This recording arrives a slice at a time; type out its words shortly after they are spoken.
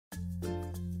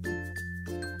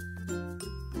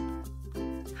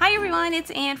Hi everyone,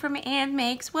 it's Ann from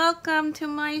Annmakes. Welcome to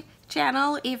my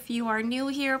channel. If you are new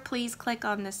here, please click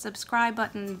on the subscribe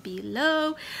button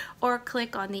below or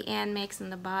click on the Annmakes in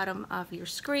the bottom of your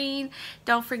screen.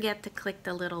 Don't forget to click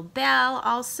the little bell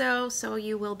also so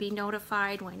you will be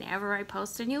notified whenever I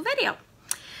post a new video.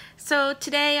 So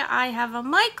today I have a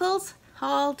Michael's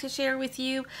haul to share with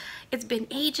you. It's been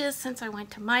ages since I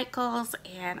went to Michael's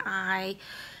and I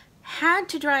had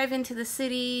to drive into the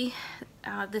city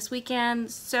this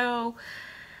weekend, so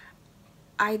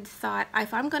I thought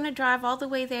if I'm going to drive all the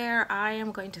way there, I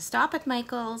am going to stop at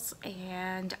Michael's,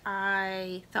 and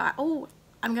I thought, oh,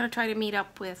 I'm going to try to meet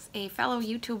up with a fellow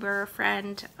YouTuber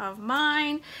friend of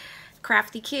mine,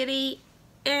 CraftyKitty,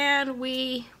 and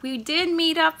we did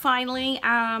meet up finally.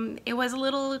 It was a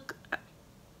little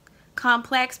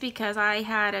complex because I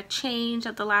had a change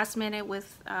at the last minute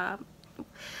with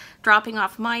dropping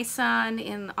off my son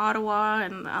in Ottawa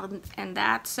and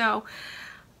that, so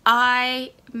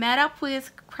I met up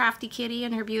with CraftyKitty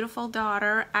and her beautiful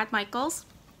daughter at Michael's,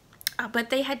 but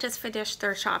they had just finished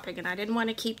their shopping and I didn't want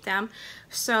to keep them,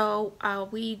 so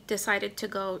we decided to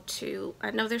go to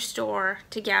another store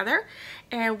together,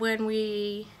 and when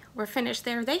we were finished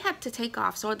there they had to take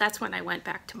off, so that's when I went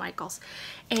back to Michael's.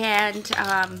 And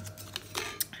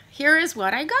here is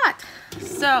what I got.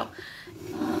 So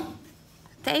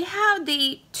they have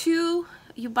the two,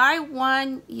 you buy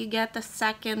one, you get the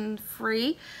second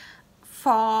free,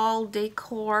 fall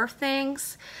decor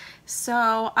things.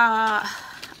 So I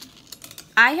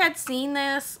had seen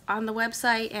this on the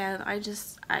website and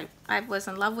I was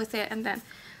in love with it, and then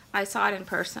I saw it in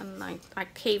person and I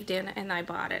caved in and I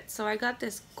bought it. So I got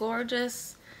this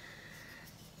gorgeous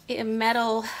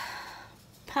metal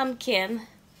pumpkin,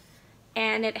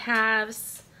 and it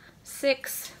has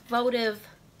 6 votive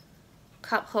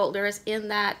cup holders in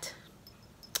that,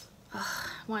 I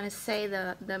want to say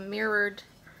the mirrored,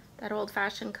 that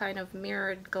old-fashioned kind of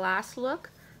mirrored glass look.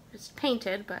 It's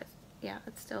painted, but yeah,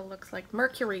 it still looks like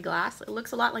mercury glass. It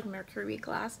looks a lot like mercury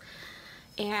glass.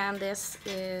 And this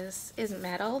is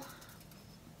metal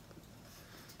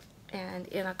and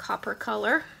in a copper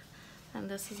color,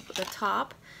 and this is the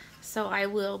top. So I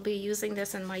will be using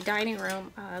this in my dining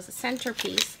room as a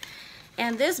centerpiece.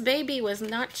 And this baby was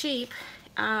not cheap.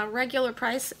 Regular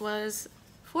price was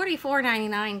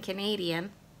 $44.99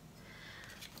 Canadian.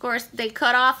 Of course, they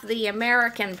cut off the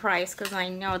American price because I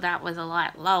know that was a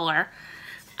lot lower.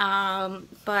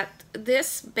 But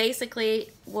this basically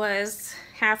was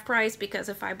half price because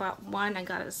if I bought one, I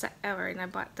got I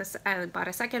bought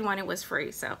a second one, it was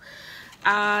free. So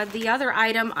the other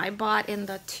item I bought in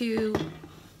the two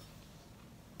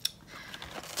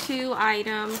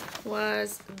item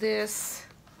was this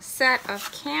set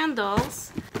of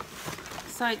candles.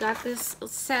 So I got this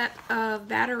set of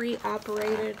battery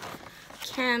operated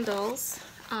candles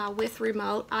with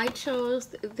remote. I chose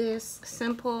this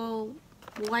simple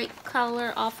white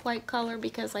color, off-white color,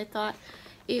 because I thought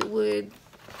it would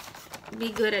be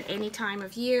good at any time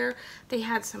of year. They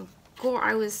had some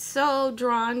I was so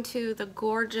drawn to the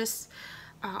gorgeous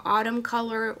autumn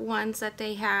color ones that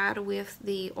they had with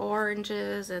the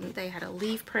oranges, and they had a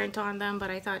leaf print on them,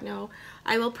 but I thought, no,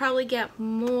 I will probably get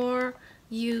more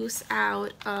use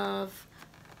out of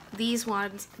these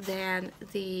ones than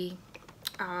the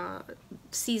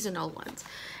seasonal ones.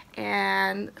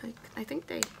 And I think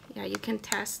yeah, you can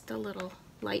test the little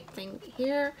light thing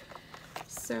here.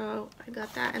 So I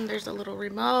got that, and there's a little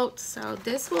remote, so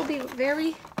this will be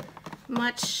very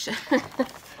much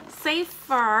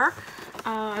safer.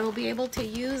 I will be able to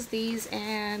use these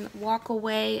and walk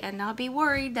away and not be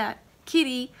worried that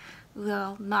Kitty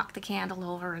will knock the candle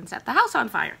over and set the house on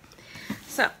fire.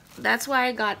 So that's why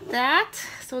I got that.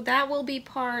 So that will be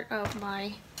part of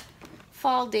my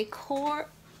fall decor.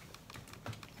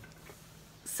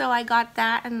 So I got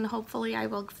that, and hopefully I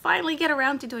will finally get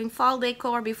around to doing fall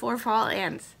decor before fall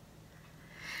ends.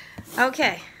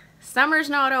 Okay,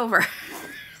 summer's not over.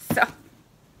 So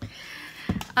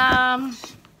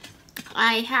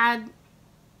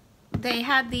they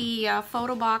had the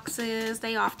photo boxes.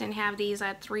 They often have these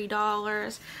at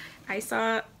 $3. I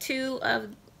saw 2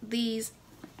 of these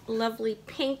lovely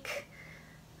pink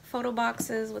photo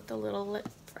boxes with the little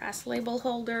brass label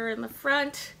holder in the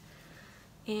front,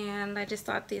 and I just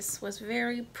thought this was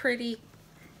very pretty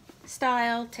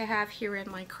style to have here in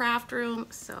my craft room,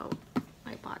 so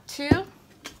I bought 2 like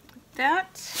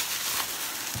that.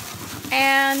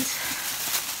 And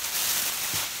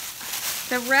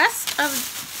the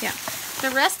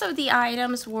rest of the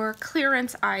items were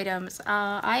clearance items.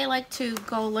 I like to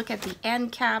go look at the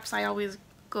end caps. I always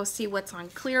go see what's on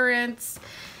clearance,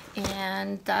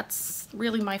 And that's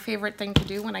really my favorite thing to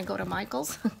do when I go to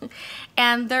Michael's.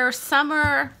 And their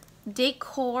summer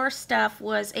decor stuff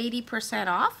was 80%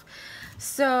 off.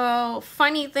 So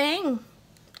funny thing,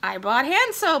 I bought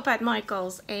hand soap at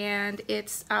Michael's, and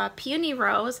it's Peony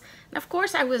Rose. And of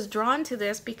course I was drawn to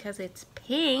this because it's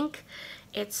pink,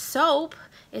 it's soap,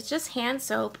 it's just hand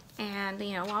soap, and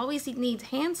you know, always needs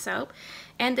hand soap.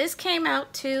 And this came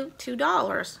out to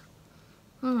 $2.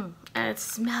 And it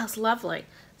smells lovely.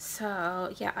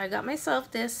 So yeah, I got myself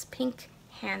this pink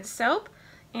hand soap,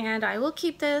 and I will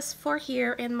keep this for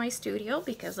here in my studio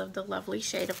because of the lovely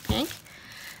shade of pink.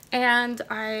 And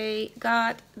I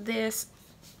got this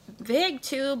big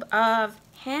tube of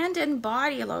hand and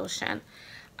body lotion,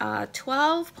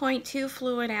 12.2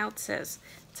 fluid ounces.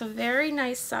 It's a very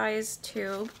nice size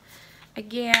tube.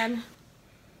 Again,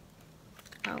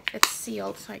 oh, it's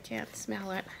sealed so I can't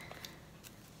smell it.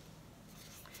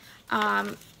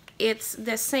 It's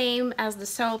the same as the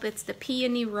soap. It's the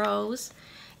Peony Rose,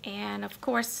 and of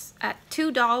course at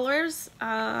 $2,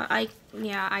 I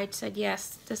said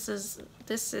yes. This is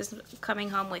coming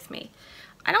home with me.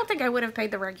 I don't think I would have paid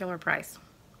the regular price,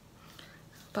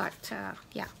 but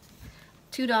yeah,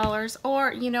 $2.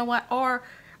 Or you know what? Or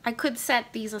I could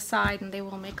set these aside, and they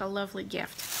will make a lovely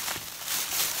gift.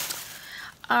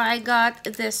 I got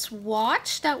this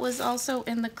watch that was also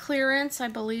in the clearance. I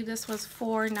believe this was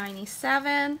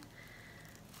 $4.97.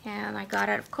 And I got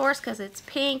it, of course, because it's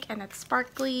pink and it's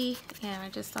sparkly, and I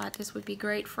just thought this would be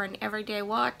great for an everyday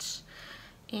watch.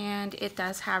 And it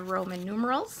does have Roman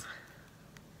numerals.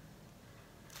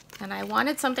 And I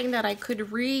wanted something that I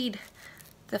could read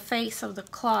the face of the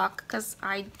clock, because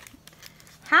I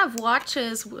have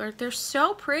watches where they're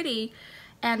so pretty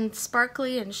and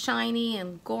sparkly and shiny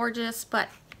and gorgeous, but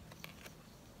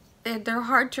they're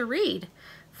hard to read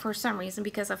for some reason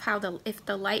because of how if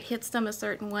the light hits them a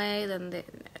certain way, then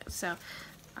so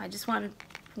I just wanted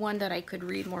one that I could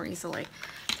read more easily.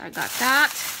 I got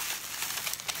that.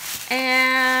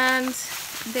 And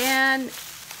then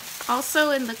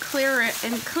also in the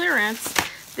clearance,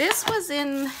 this was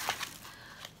in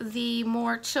the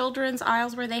more children's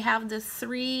aisles where they have the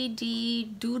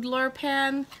 3D doodler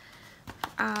pen.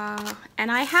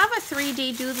 And I have a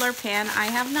 3D doodler pen. I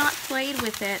have not played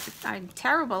with it. I'm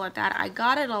terrible at that. I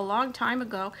got it a long time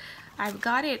ago. I've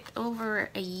got it over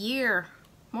a year,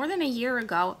 more than a year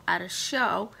ago at a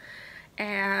show.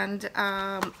 And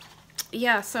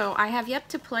yeah, so I have yet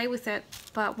to play with it.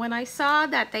 But when I saw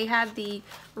that they had the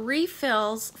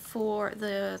refills for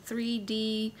the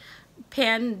 3D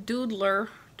pen doodler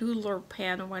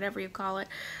pen, or whatever you call it,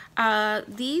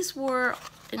 these were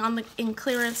in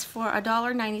clearance for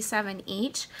 $1.97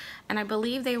 each, and I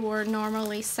believe they were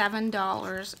normally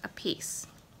 $7 a piece.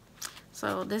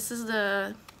 So this is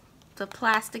the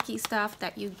plasticky stuff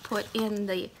that you put in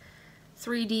the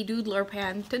 3D doodler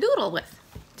pen to doodle with,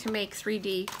 to make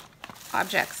 3D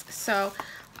objects. So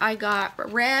I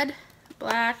got red,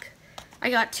 black, I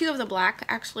got two of the black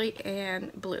actually,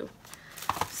 and blue.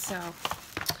 So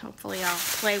hopefully I'll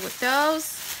play with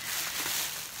those.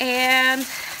 And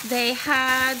they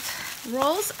had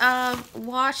rolls of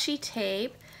washi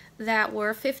tape that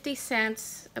were 50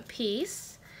 cents a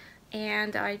piece,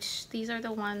 and these are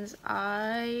the ones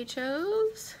I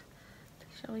chose to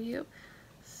show you.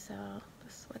 So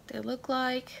this is what they look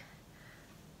like.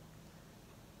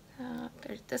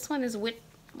 This one is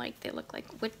they look like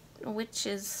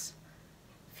witches'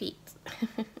 feet.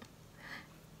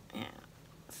 Yeah.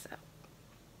 So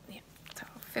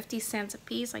 50 cents a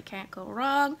piece. I can't go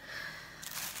wrong.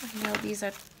 I know these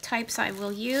are types I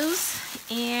will use.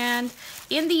 And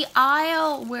in the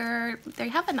aisle where they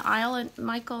have an aisle at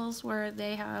Michael's where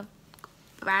they have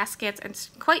baskets, and it's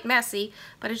quite messy,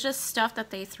 but it's just stuff that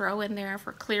they throw in there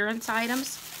for clearance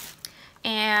items.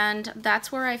 And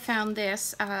that's where I found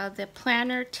this, the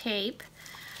planner tape.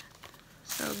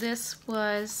 So this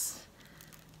was,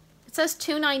 it says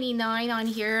 $2.99 on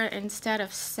here instead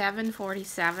of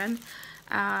 $7.47.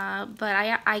 But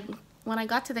when I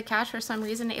got to the cash, for some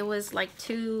reason it was like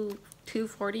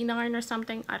 $2.49 or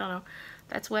something. I don't know.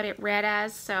 That's what it read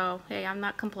as. So hey, I'm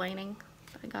not complaining.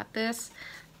 I got this.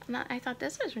 I thought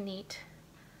this was neat.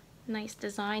 Nice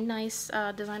design. Nice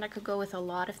design that could go with a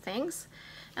lot of things.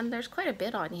 And there's quite a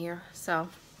bit on here, so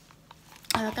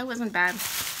I thought that wasn't bad.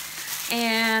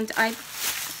 And I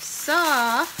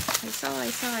saw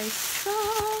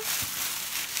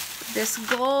this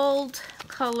gold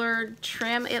colored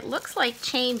trim. It looks like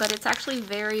chain, but it's actually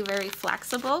very, very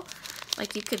flexible.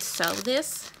 Like you could sew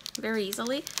this very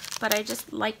easily, but I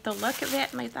just liked the look of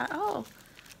it, and I thought, oh,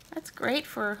 that's great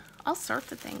for all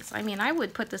sorts of things. I mean, I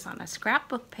would put this on a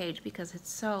scrapbook page because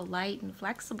it's so light and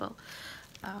flexible.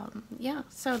 yeah,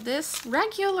 so this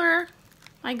regular,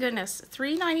 my goodness,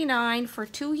 $3.99 for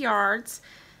 2 yards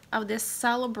of this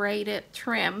celebrated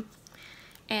trim,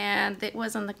 and it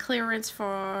was on the clearance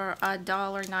for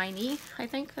 $1.90, I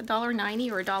think,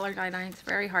 $1.90 or $1.99. It's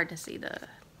very hard to see. The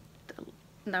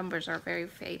numbers are very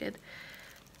faded.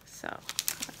 So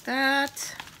like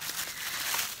that.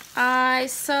 I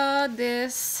saw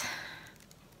this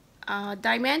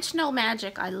Dimensional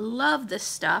Magic. I love this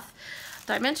stuff.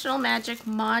 Dimensional Magic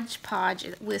Mod Podge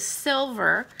with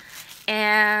silver,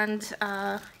 and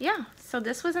yeah, so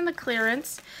this was in the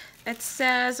clearance. It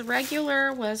says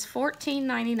regular was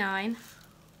 $14.99.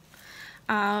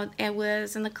 It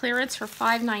was in the clearance for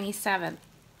 $5.97.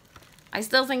 I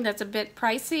still think that's a bit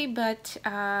pricey, but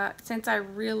since I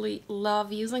really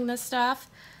love using this stuff,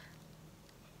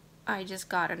 I just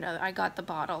got another. I got the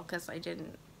bottle because I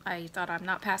thought I'm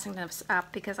not passing this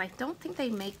up, because I don't think they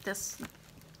make this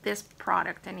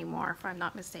product anymore, if I'm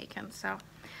not mistaken. So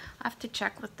I have to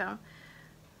check with them.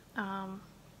 I'll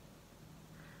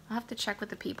have to check with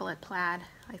the people at Plaid.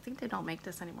 I think they don't make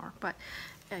this anymore, but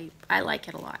I like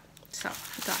it a lot. So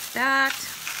I got that.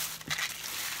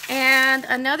 And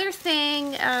another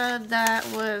thing that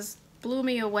blew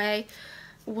me away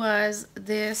was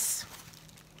this.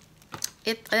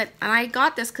 And I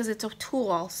got this because it's a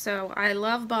tool. So I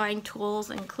love buying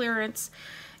tools in clearance.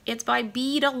 It's by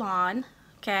Beadalon.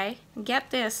 Okay, get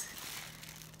this.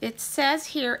 It says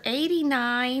here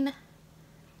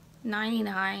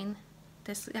 $89.99.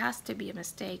 This has to be a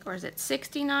mistake, or is it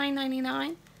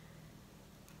 $69.99?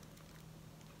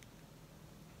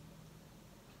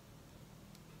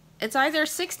 It's either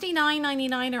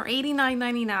 $69.99 or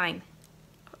 $89.99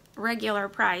 regular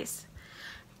price.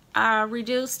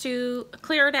 Reduced to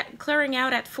clearing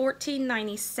out at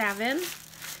 $14.97.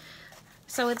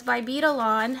 So it's by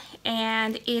Beadalon,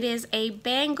 and it is a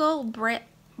bangle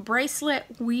bracelet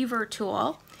weaver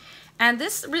tool. And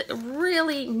this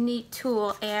really neat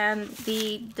tool, and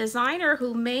the designer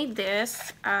who made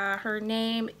this, her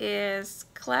name is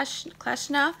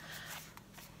Kleshna.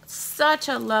 Such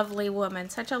a lovely woman,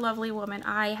 such a lovely woman.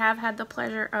 I have had the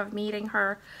pleasure of meeting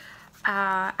her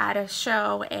at a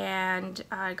show, and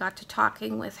I got to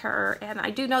talking with her, and I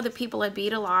do know the people at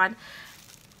Beadalon,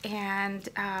 and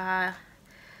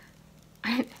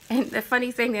the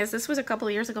funny thing is, this was a couple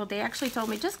of years ago. They actually told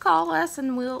me, just call us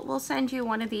and we'll send you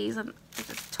one of these, and I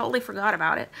just totally forgot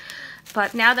about it.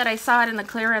 But now that I saw it in the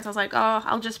clearance, I was like, oh,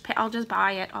 I'll just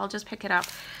buy it. I'll just pick it up.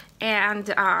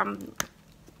 And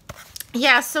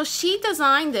yeah, so she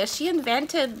designed this. She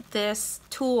invented this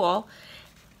tool,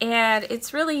 and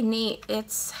it's really neat.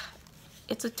 It's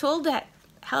a tool that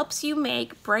helps you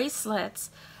make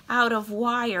bracelets out of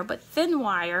wire, but thin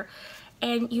wire,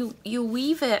 and you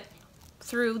weave it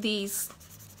through these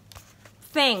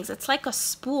things. It's like a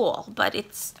spool, but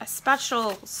it's a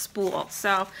special spool.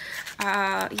 So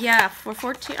yeah, for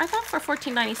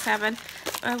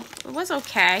 $14.97, it was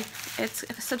okay. It's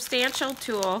a substantial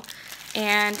tool,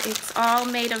 and it's all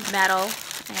made of metal,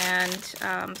 and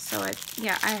so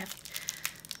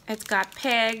it's got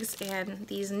pegs, and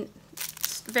these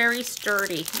very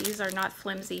sturdy. These are not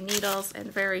flimsy needles,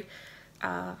 and very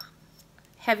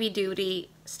heavy-duty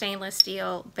stainless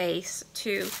steel base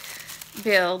to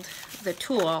build the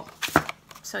tool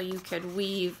so you could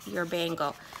weave your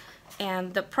bangle.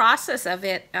 And the process of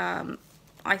it,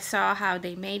 I saw how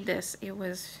they made this. It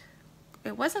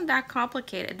wasn't that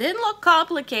complicated. It didn't look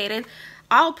complicated.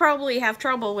 I'll probably have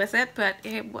trouble with it, but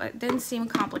it didn't seem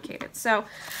complicated. So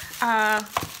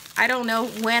I don't know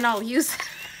when I'll use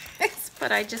this,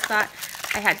 but I just thought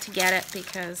I had to get it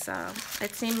because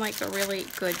it seemed like a really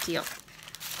good deal.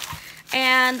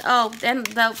 And oh, then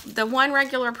the one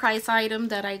regular price item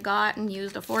that I got and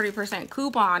used a 40%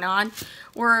 coupon on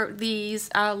were these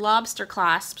lobster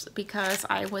clasps, because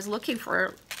I was looking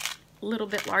for a little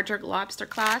bit larger lobster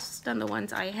clasps than the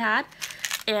ones I had,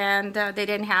 and they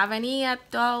didn't have any at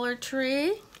Dollar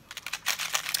Tree,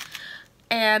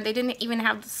 and they didn't even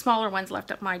have the smaller ones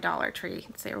left at my Dollar Tree.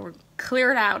 They were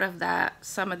cleared out of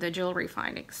some of the jewelry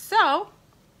findings. So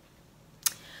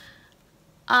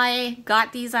I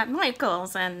got these at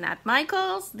Michael's, and at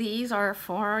Michael's these are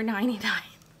 $4.99.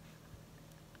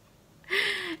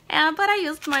 But I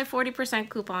used my 40%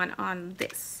 coupon on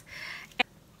this.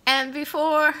 And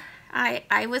before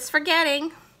I was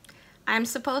forgetting, I'm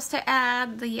supposed to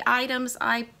add the items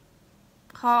I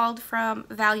hauled from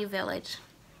Value Village.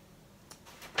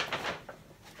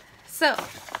 So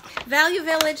Value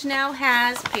Village now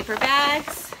has paper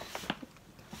bags.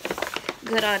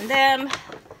 Good on them.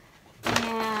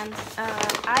 And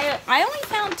I only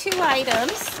found 2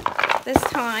 items this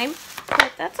time,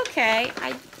 but that's okay.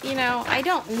 I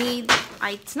don't need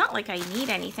it's not like I need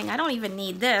anything. I don't even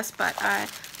need this, but I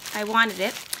wanted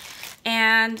it.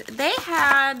 And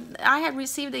I had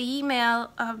received an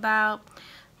email about,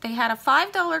 they had a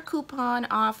 $5 coupon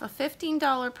off a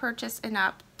 $15 purchase and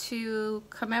up to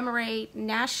commemorate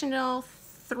National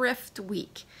Thrift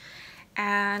Week.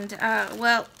 And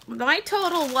well, my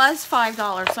total was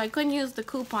 $5, so I couldn't use the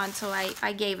coupon, so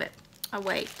I gave it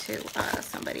away to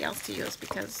somebody else to use,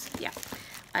 because yeah,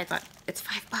 I thought it's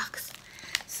 $5.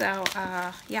 So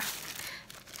yeah,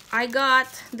 I got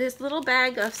this little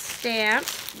bag of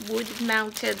stamps,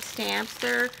 wood-mounted stamps.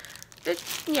 They're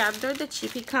the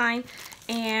cheapy kind,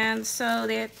 and so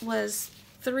it was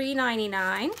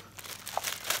 $3.99.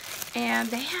 And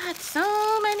they had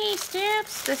so many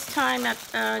stamps this time at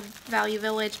Value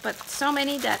Village, but so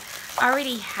many that I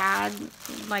already had.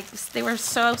 Like, they were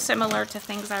so similar to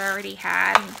things I already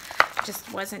had, and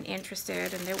just wasn't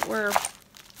interested. And they were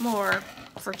more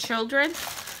for children.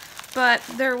 But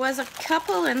there was a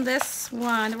couple in this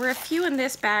one. There were a few in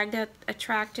this bag that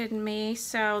attracted me.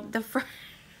 So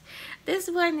this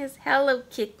one is Hello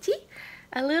Kitty,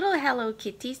 a little Hello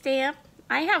Kitty stamp.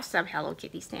 I have some Hello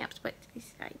Kitty stamps, but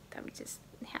I'm just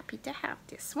happy to have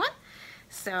this one.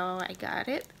 So I got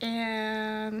it,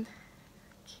 and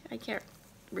I can't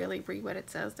really read what it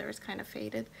says there. It's kind of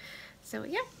faded. So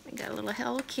yeah, I got a little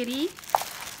Hello Kitty.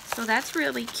 So that's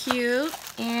really cute.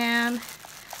 And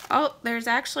oh, there's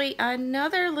actually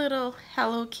another little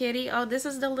Hello Kitty. Oh, this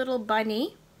is the little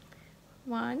bunny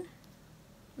one.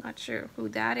 Not sure who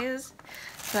that is,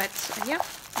 but yep,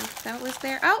 that was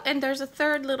there. Oh, and there's a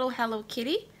third little Hello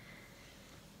Kitty.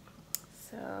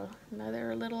 So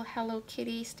another little Hello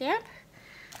Kitty stamp.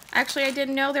 Actually, I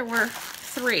didn't know there were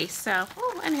 3, so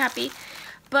oh, I'm happy.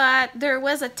 But there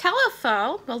was a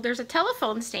telephone. Well, there's a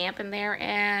telephone stamp in there,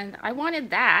 and I wanted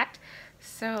that,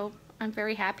 so I'm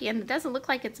very happy. And it doesn't look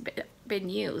like it's been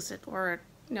used, or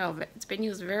no, it's been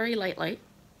used very lightly.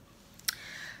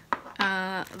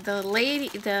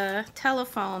 The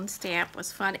telephone stamp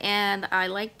was fun, and I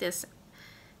like this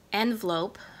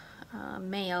envelope,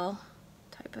 mail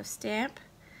type of stamp.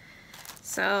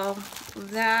 So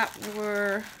that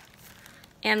were,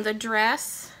 and the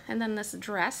dress, and then this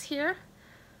dress here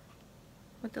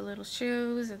with the little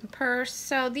shoes and purse.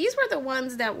 So these were the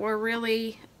ones that were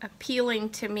really appealing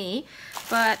to me.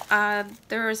 But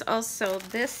there is also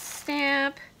this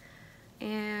stamp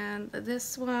and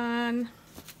this one.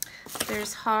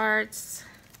 There's hearts,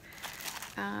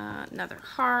 another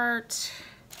heart,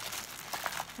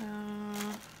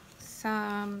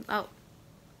 some, oh,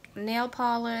 nail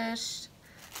polish,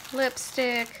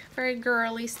 lipstick, very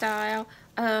girly style,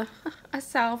 a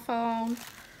cell phone.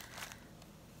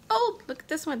 Oh, look at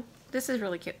this one. This is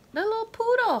really cute. The little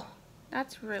poodle.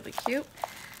 That's really cute.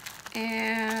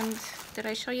 And did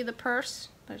I show you the purse?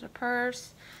 There's a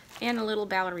purse and a little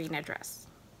ballerina dress.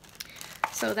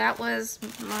 So that was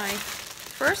my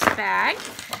first bag.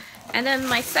 And then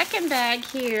my second bag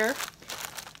here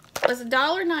was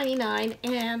 $1.99,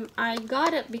 and I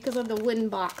got it because of the wooden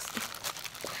box.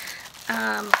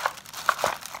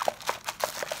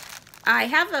 I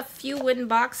have a few wooden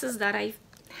boxes that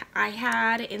I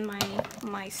had in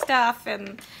my stuff,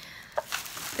 and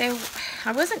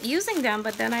I wasn't using them,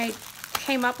 but then I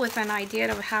came up with an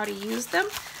idea of how to use them.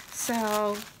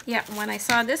 So yeah, when I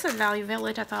saw this at Value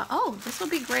Village, I thought, oh, this will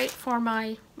be great for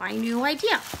my new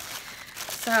idea.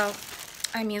 So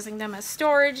I'm using them as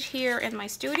storage here in my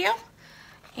studio.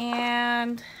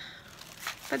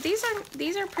 But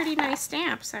these are pretty nice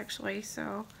stamps, actually.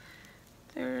 So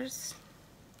there's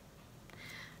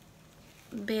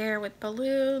bear with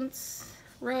balloons,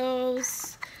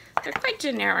 rose. They're quite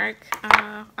generic.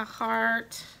 A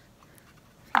heart,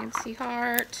 fancy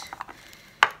heart,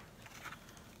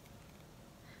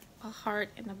 a heart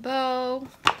and a bow,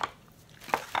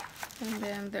 and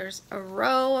then there's a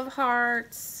row of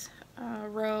hearts, a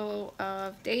row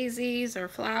of daisies or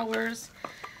flowers,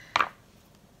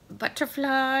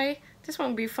 butterfly. This one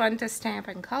would be fun to stamp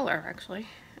in color, actually.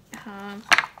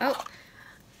 Oh,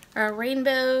 a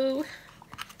rainbow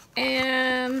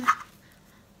and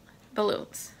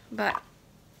balloons. But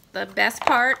the best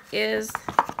part is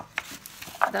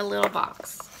the little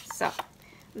box. So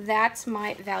that's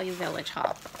my Value Village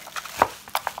haul.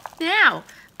 Now,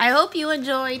 I hope you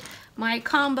enjoyed my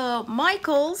combo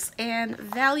Michaels and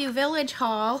Value Village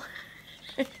haul.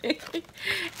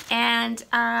 And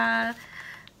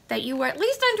that you were at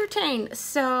least entertained.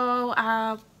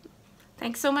 So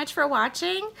thanks so much for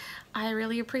watching. I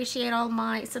really appreciate all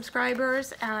my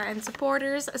subscribers and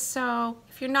supporters. So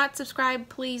if you're not subscribed,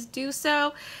 please do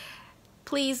so.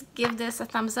 please give this a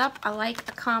thumbs up, a like,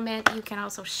 a comment. You can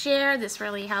also share. This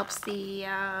really helps the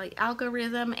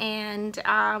algorithm. And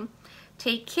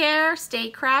take care, stay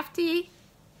crafty.